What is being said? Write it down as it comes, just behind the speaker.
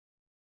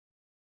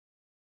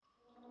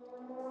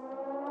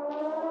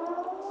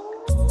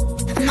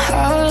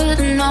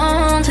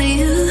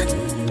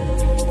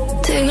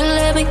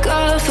me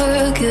go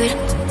for good.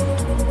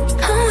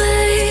 I'm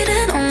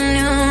waiting on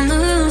your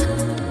move,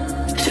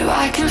 so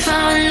I can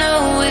find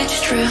out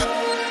which true.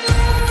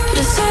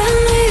 Just set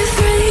me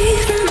free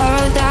from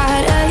all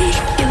that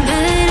ache. Your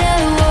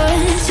bitter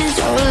words is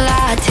all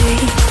I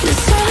take.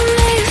 Just set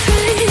me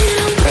free,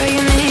 don't break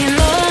me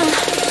more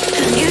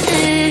than you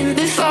did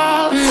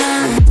before now.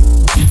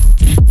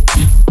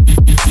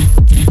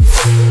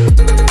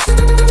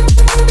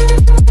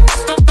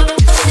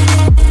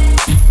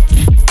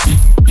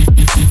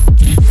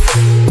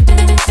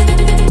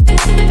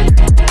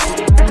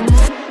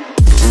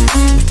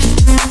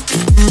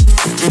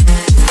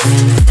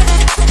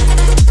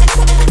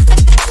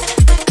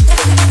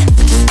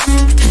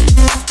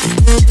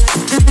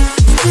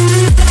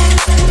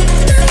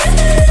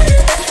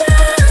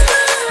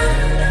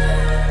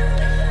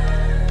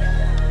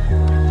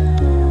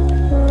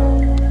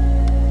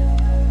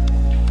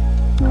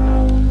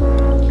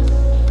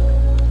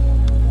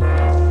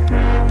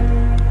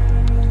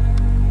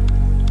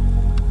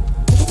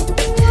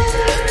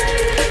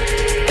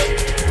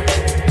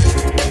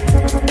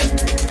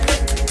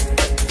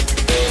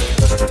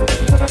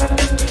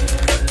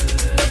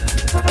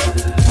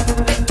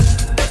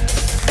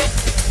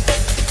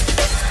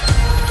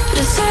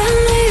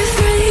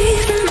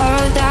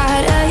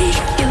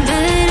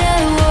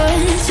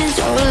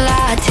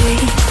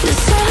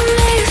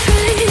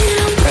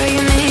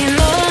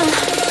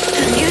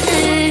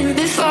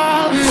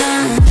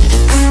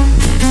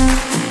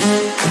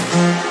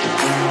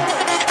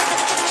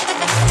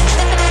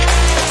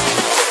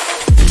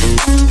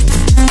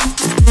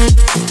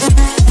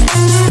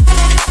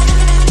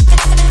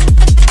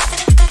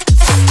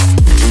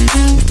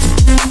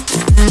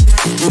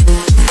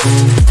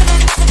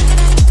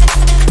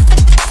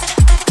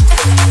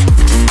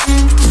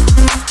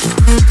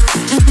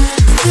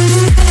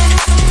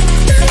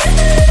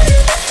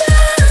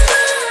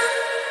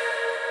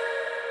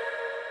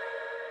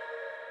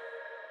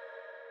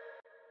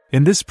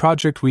 In this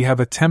project we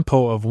have a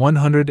tempo of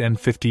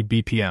 150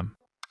 BPM,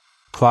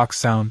 clock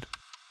sound,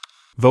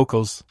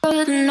 vocals,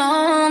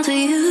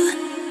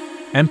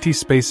 empty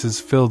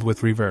spaces filled with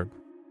reverb,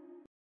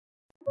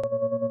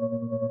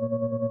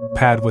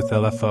 pad with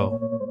LFO,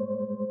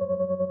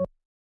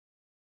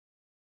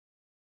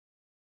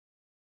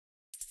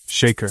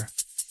 shaker,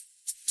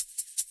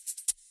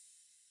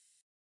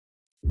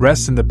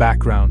 rest in the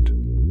background,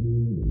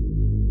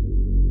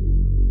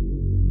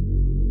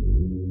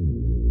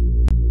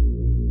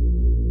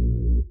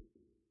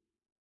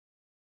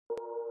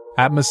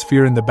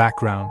 atmosphere in the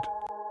background,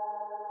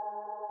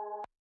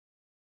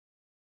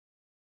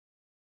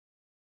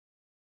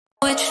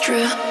 which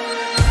true.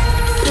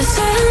 Just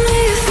set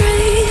me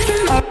free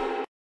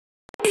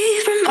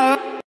from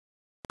all.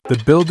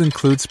 The build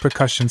includes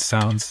percussion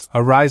sounds,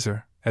 a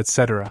riser,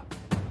 etc.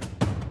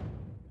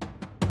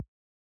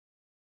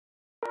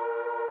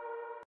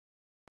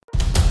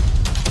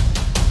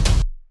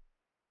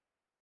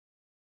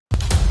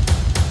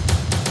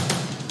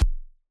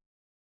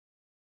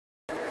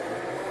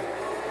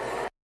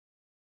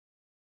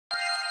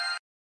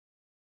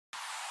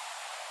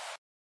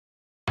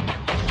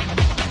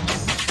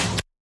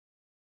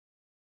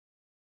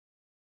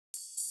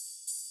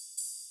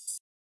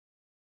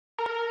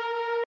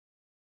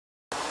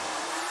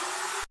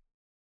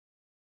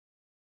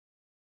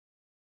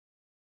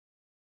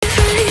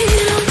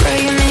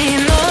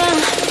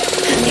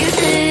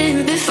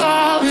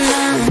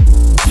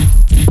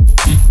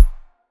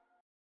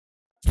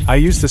 I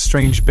used a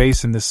strange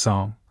bass in this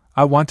song.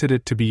 I wanted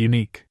it to be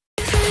unique.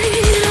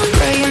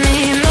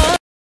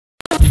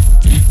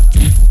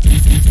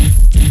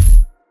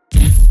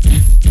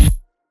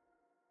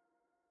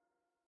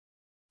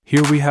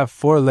 Here we have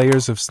 4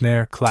 layers of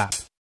snare clap.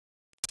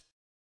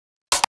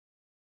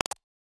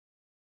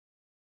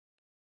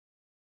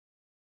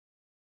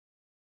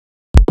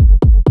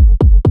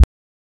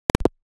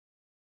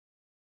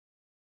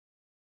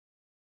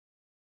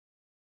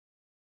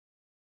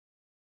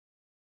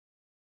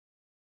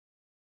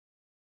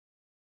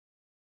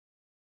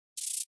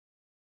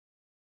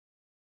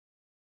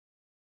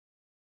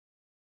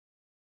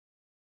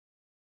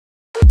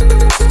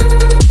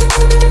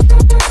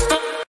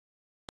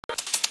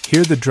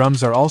 Here the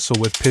drums are also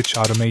with pitch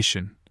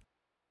automation.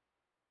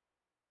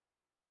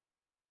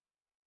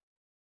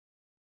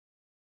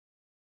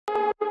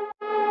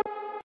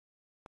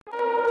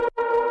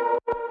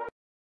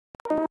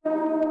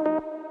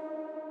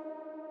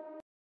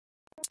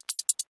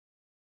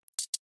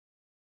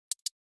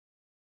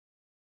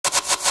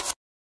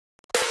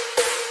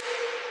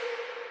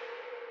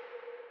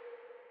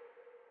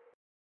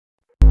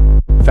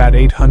 FAT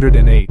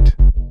 808.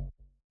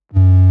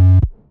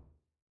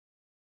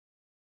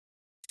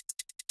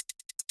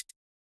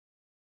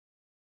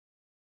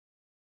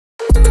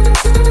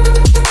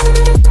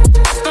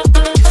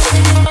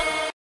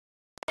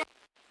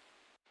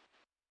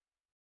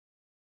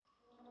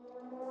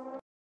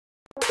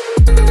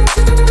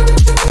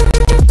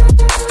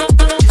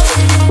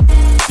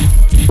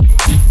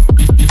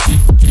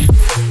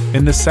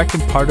 In the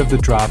second part of the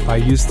drop I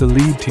used the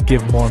lead to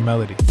give more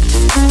melody.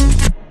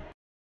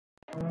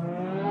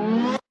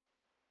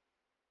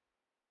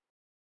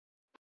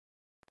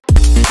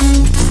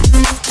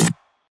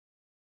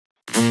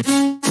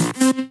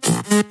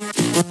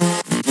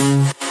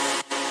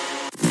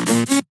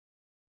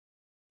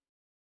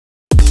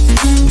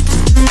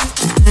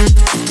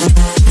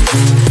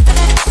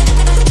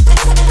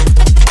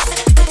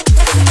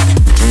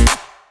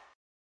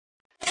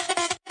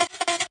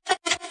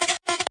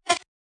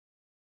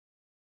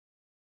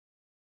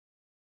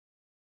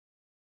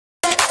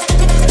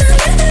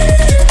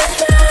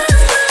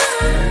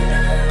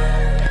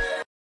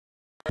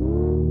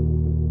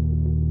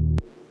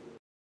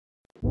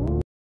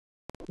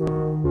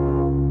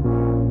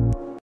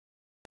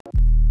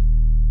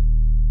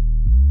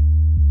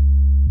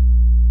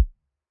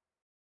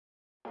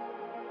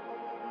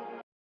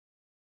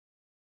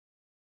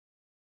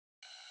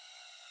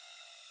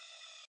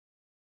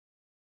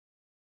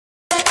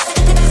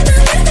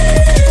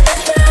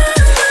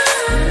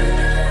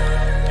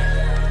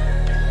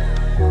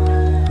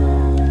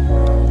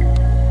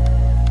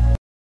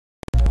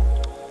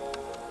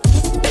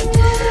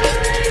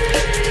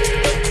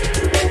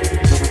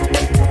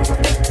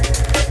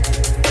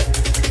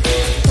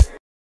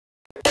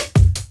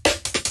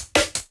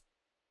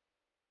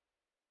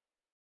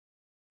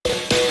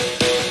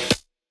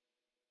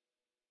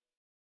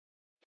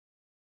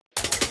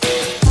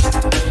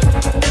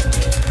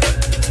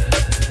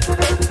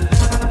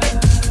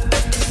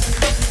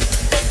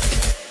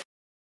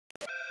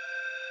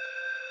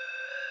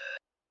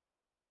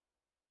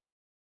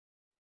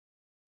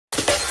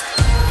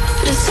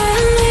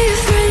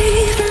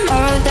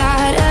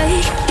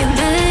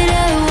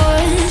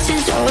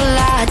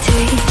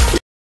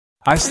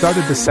 I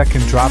started the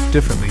second drop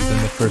differently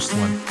than the first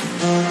one,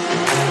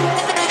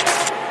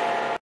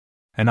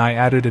 and I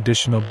added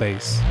additional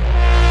bass.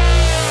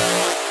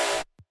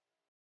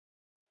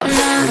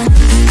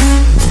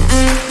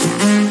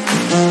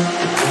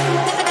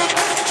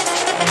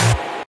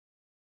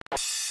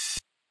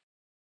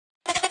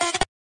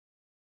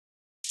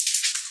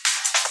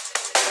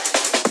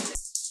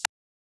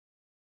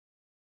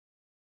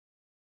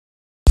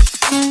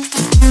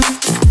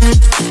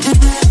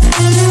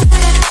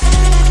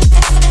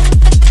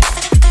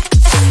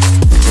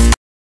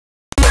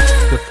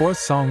 The fourth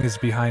song is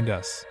behind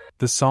us,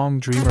 the song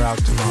Dreamer out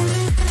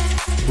tomorrow.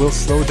 We'll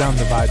slow down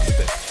the vibes a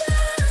bit.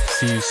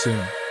 See you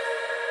soon.